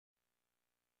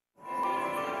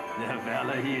The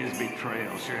Valahir's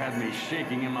betrayal sure had me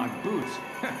shaking in my boots.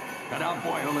 But our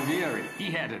boy Olivieri,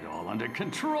 he had it all under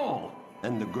control.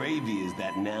 And the gravy is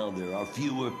that now there are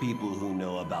fewer people who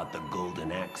know about the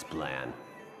Golden Axe plan.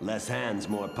 Less hands,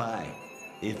 more pie.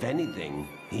 If anything,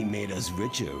 he made us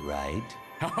richer, right?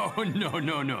 Oh,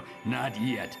 no, not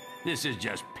yet. This is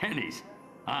just pennies.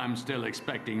 I'm still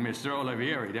expecting Mr.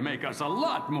 Olivieri to make us a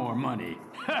lot more money.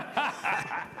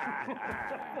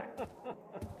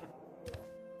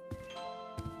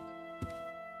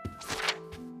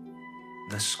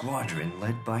 The squadron,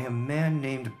 led by a man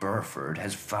named Burford,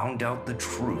 has found out the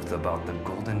truth about the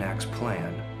Golden Axe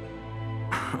plan.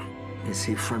 Is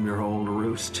he from your old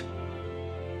roost?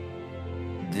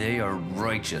 They are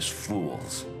righteous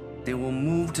fools. They will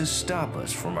move to stop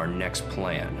us from our next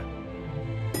plan.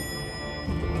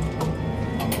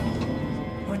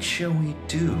 What shall we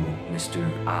do, Mr.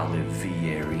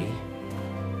 Olivieri?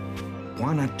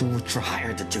 Why not do what you're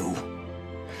hired to do?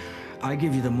 I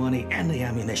give you the money and the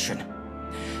ammunition.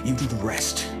 You do the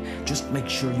rest. Just make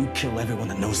sure you kill everyone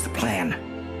that knows the plan.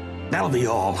 That'll be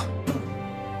all.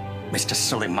 Mr.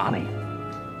 Soleimani.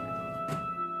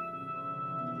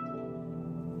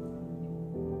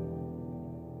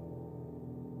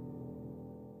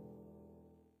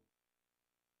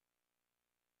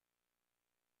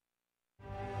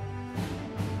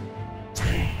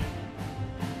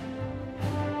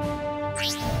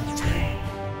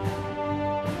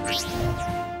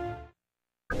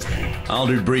 I'll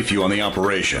debrief you on the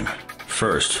operation.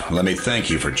 First, let me thank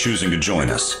you for choosing to join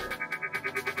us.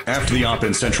 After the op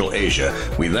in Central Asia,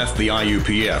 we left the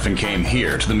IUPF and came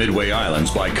here to the Midway Islands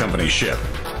by company ship.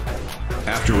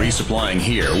 After resupplying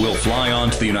here, we'll fly on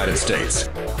to the United States.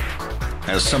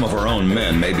 As some of our own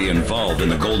men may be involved in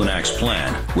the Golden Axe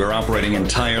plan, we're operating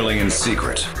entirely in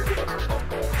secret.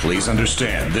 Please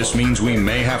understand, this means we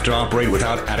may have to operate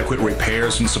without adequate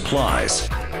repairs and supplies.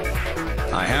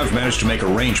 I have managed to make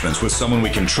arrangements with someone we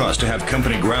can trust to have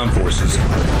company ground forces.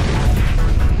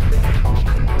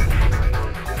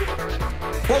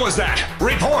 What was that?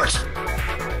 Report!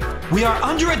 We are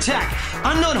under attack.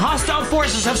 Unknown hostile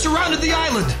forces have surrounded the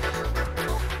island.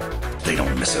 They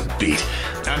don't miss a beat.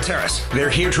 Antares, they're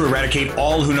here to eradicate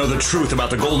all who know the truth about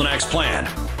the Golden Axe plan.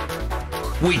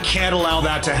 We can't allow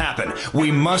that to happen.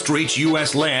 We must reach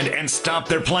U.S. land and stop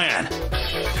their plan.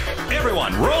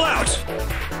 Everyone, roll out!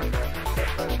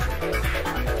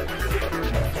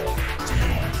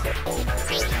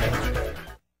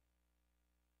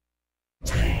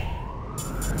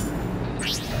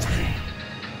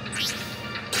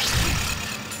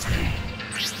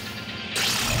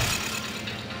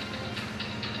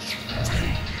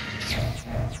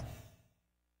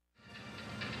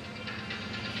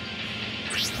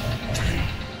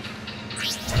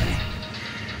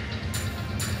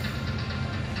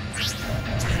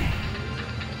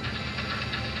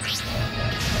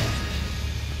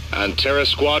 Antares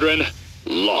Squadron,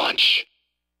 launch.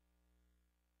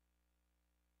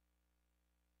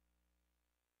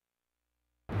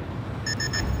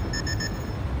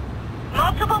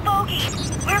 Multiple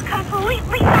bogeys. We're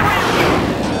completely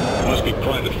surrounded. Must be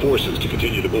private forces to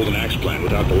continue the Golden Axe plan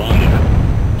without the line.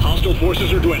 Hostile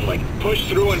forces are dwindling. Push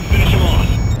through and finish them off.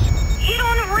 Hit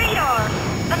on radar.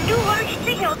 A new large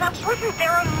signal that wasn't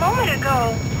there a moment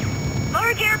ago.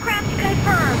 Large aircraft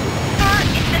confirmed. Sir,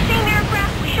 it's the same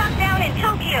aircraft we shot down in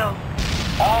Tokyo.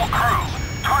 All crew,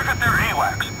 target their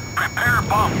AWACS. Prepare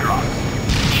bomb drop.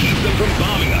 Keep them from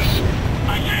bombing us.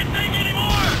 I can't take anymore!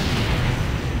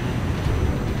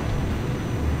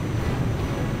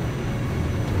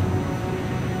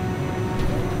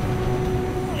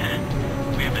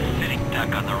 We have been sitting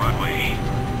duck on the runway.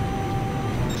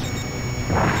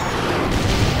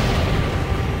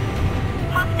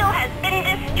 Hostile has been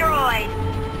destroyed.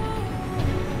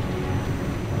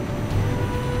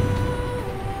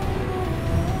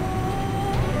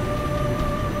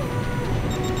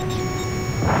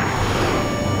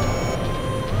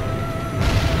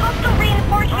 Hostile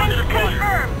reinforcements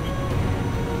confirmed.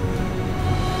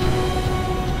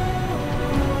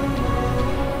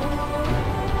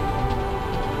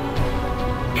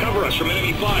 Cover us from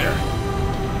enemy fire.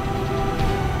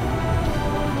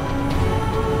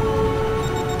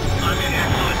 I'm in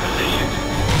excellent position.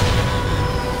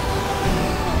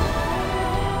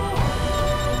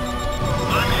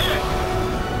 I'm hit.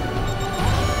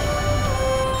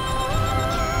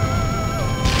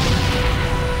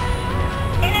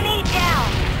 Enemy down.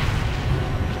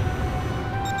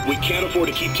 We can't afford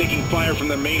to keep taking fire from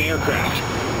their main aircraft.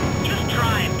 Just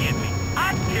try and get me.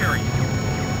 I dare you.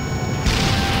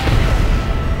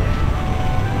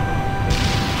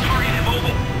 Target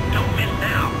immobile. Don't miss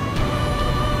now.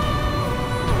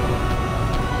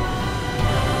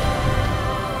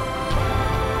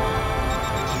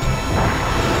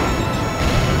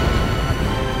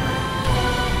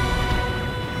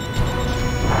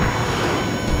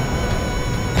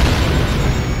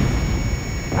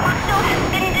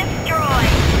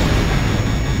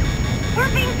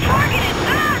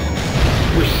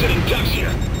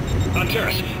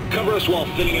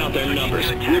 thinning out their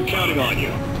numbers. We're counting on you.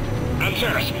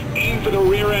 Antares, aim for the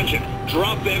rear engine.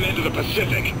 Drop them into the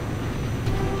Pacific.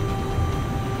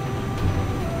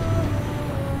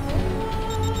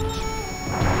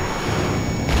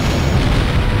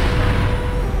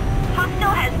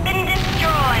 Hostile has been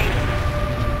destroyed.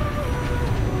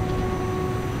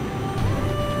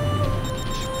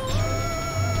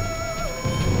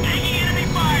 Taking enemy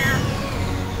fire.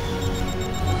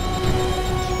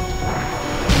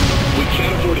 We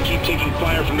can't afford to keep taking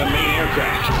fire from the main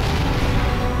aircraft.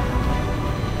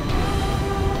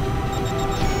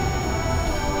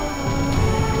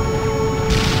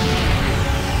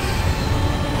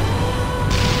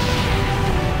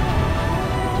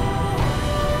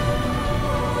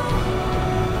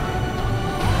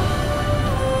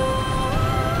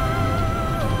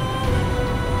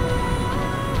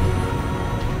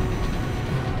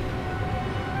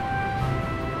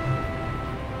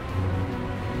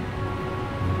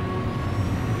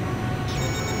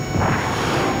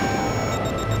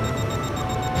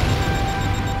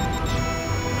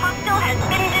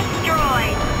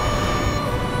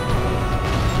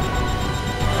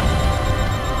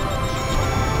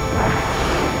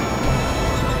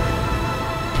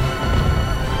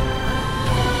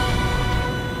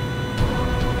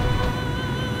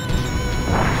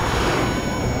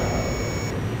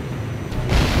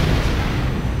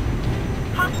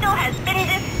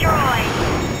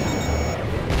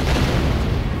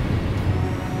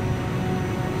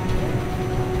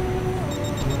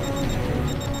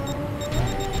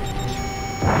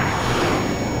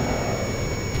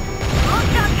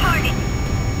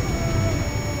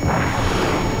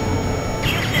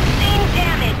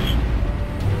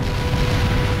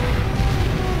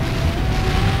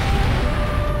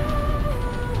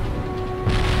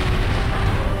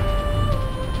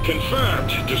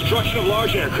 Confirmed. Destruction of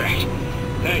large aircraft.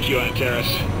 Thank you, Antares.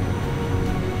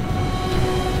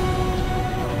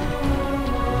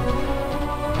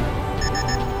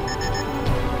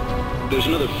 There's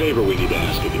another favor we need to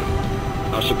ask of you.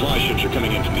 Our supply ships are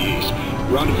coming in from the east.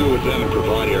 Rendezvous with them and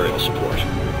provide aerial support.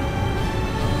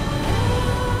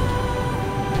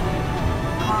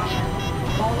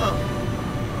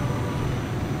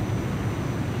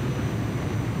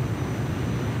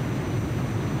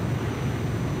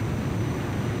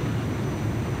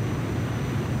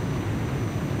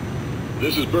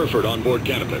 This is Burford on board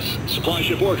Canopus. Supply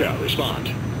ship Orca, respond.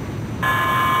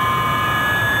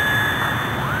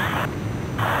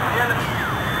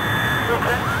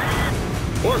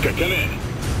 Orca, come in.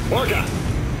 Orca!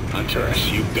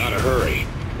 Antares, you've got to hurry.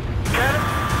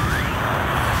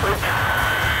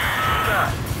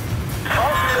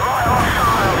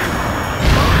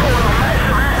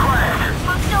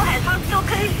 Hostile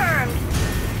confirmed.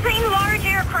 Same large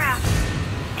aircraft.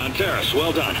 Antares,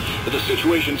 well done. But the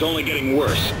situation's only getting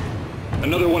worse.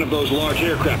 Another one of those large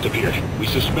aircraft appeared. We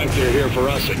suspect they're here for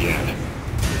us again.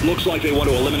 Looks like they want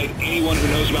to eliminate anyone who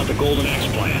knows about the Golden Axe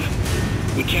plan.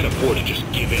 We can't afford to just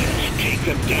give in. Take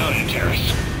them down,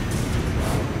 Antares.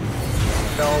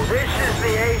 So this is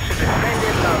the ace of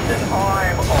defending London.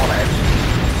 I'm on it.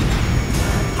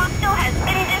 Hostile has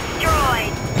been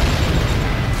destroyed.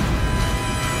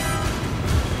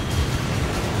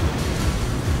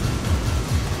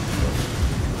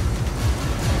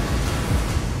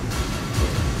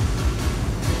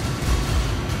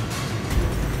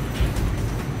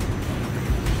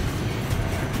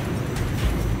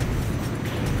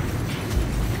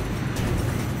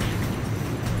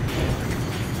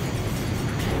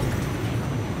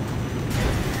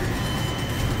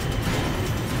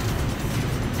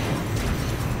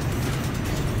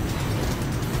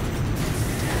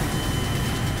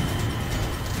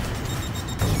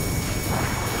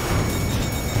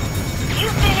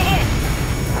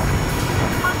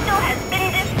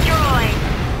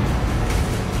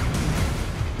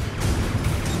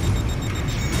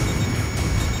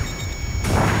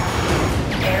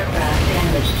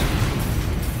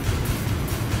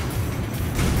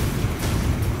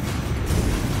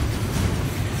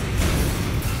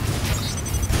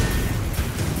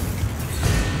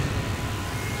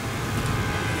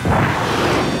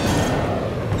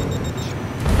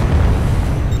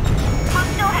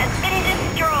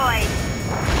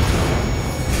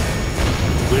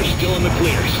 Still in the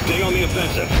clear. Stay on the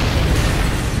offensive.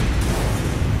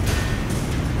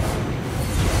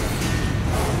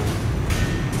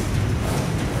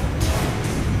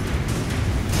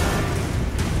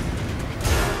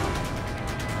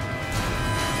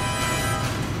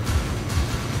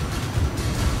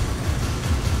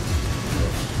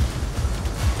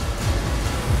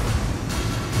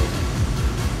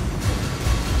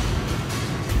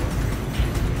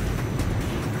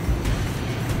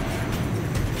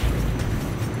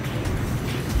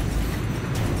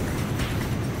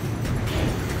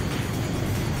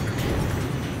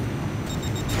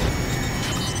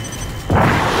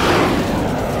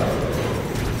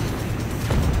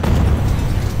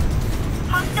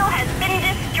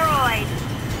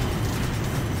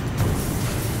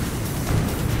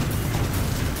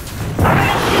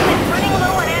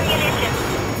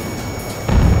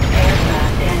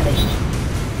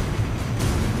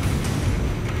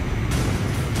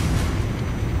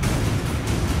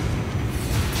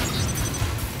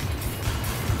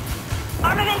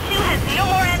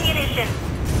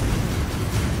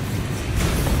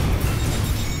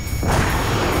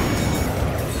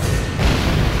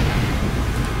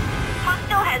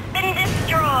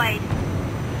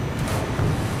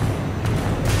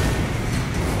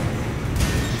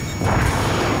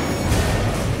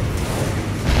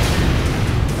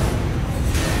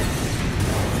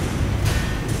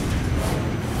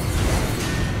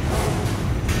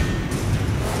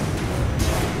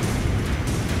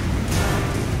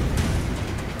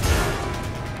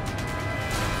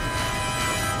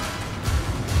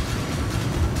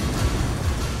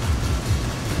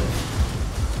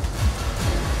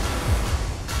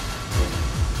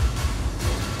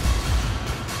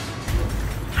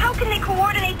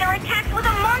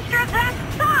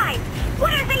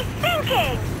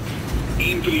 working!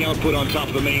 Aim for the output on top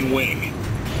of the main wing.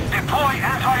 Deploy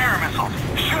anti-air missiles.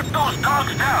 Shoot those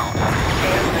dogs down.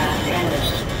 Aircraft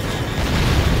damaged.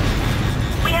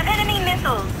 We have enemy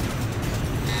missiles.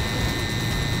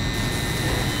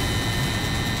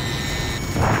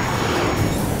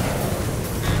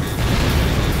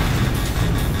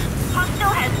 Hostile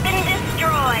has been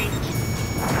destroyed.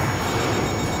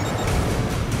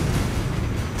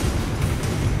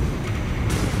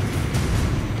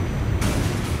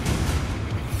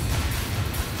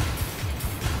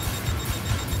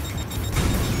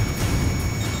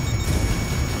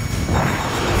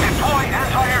 Deploy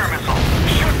anti-air missiles.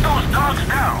 Shoot those dogs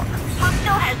down.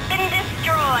 Hostile has been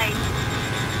destroyed.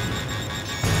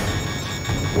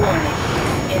 Warning.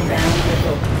 Inbound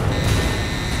missile.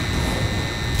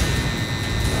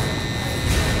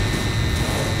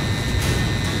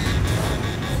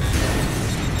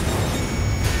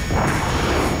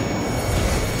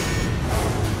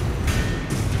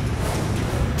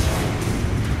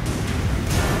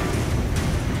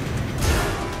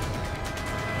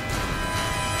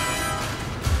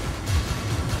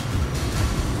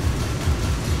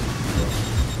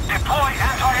 Deploy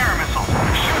anti-air missiles.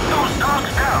 Shoot those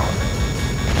dogs down.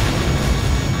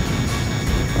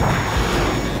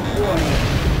 Warning.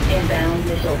 Inbound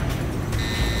missile.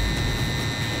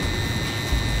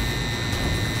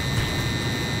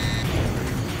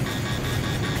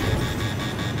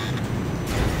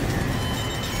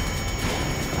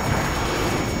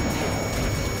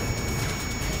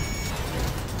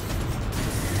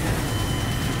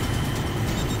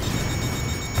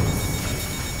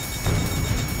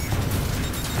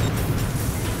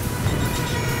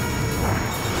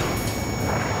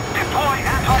 Deploy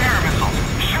anti-air missiles.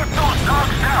 Shoot those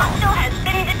dogs down. Hostile has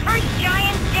been the first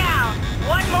giant down.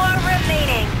 One more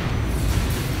remaining.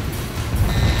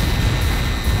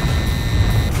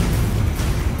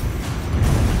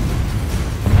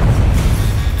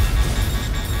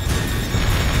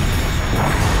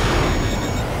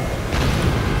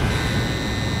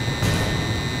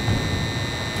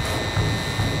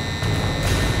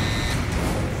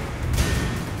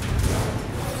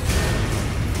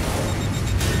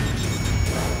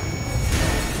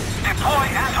 Deploy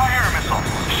anti-air missiles.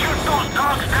 Shoot those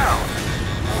dogs down.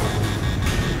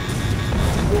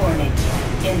 Warning.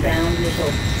 Inbound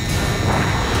missile.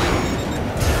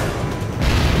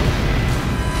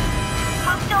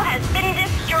 Hostile has been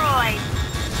destroyed.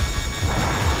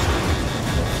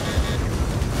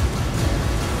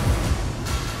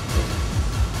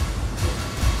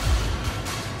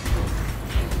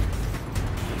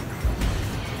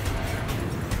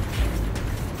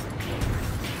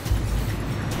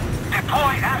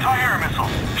 Deploy anti-air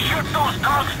missiles. Shoot those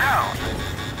dogs down.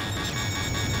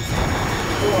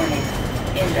 Warning.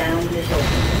 Inbound missile.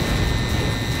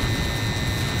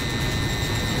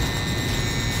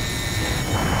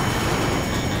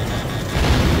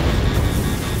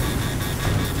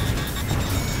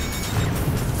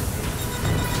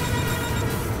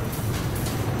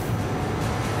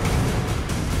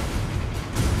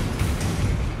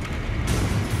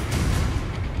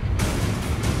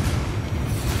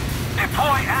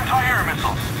 Deploy anti-air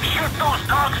missiles. Shoot those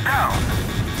dogs down.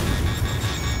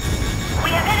 We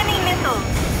have enemy missiles.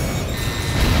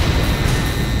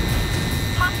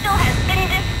 Hostile has been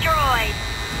destroyed.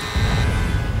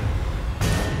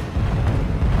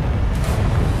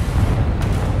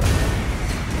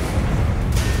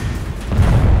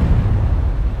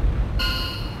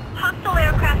 Hostile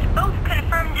aircraft both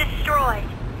confirmed destroyed.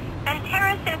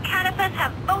 Antares and Canopus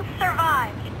have both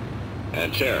survived.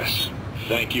 Antares,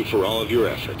 thank you for all of your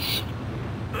efforts.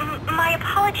 My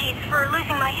apologies for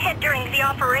losing my head during the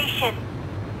operation.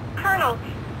 Colonel,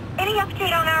 any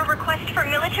update on our request for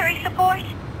military support?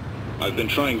 I've been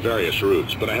trying various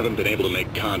routes, but I haven't been able to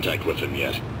make contact with them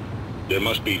yet. There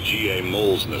must be GA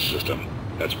moles in the system.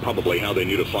 That's probably how they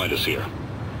knew to find us here.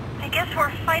 I guess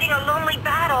we're fighting a lonely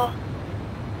battle.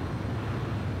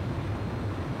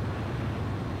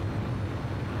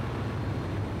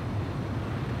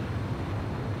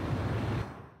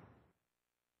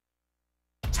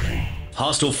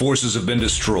 Hostile forces have been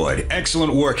destroyed.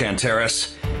 Excellent work,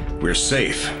 Antares. We're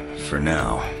safe, for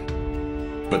now.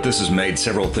 But this has made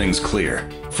several things clear.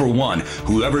 For one,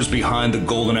 whoever's behind the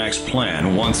Golden Axe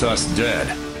plan wants us dead.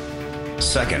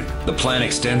 Second, the plan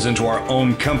extends into our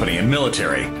own company and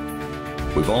military.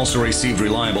 We've also received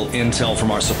reliable intel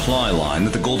from our supply line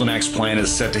that the Golden Axe plan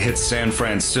is set to hit San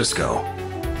Francisco.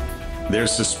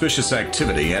 There's suspicious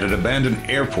activity at an abandoned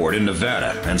airport in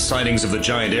Nevada and sightings of the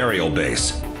giant aerial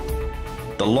base.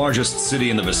 The largest city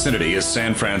in the vicinity is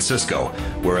San Francisco,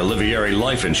 where Olivieri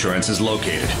Life Insurance is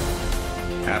located.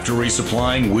 After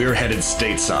resupplying, we're headed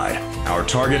stateside. Our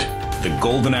target, the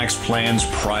Golden Axe Plan's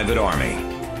private army.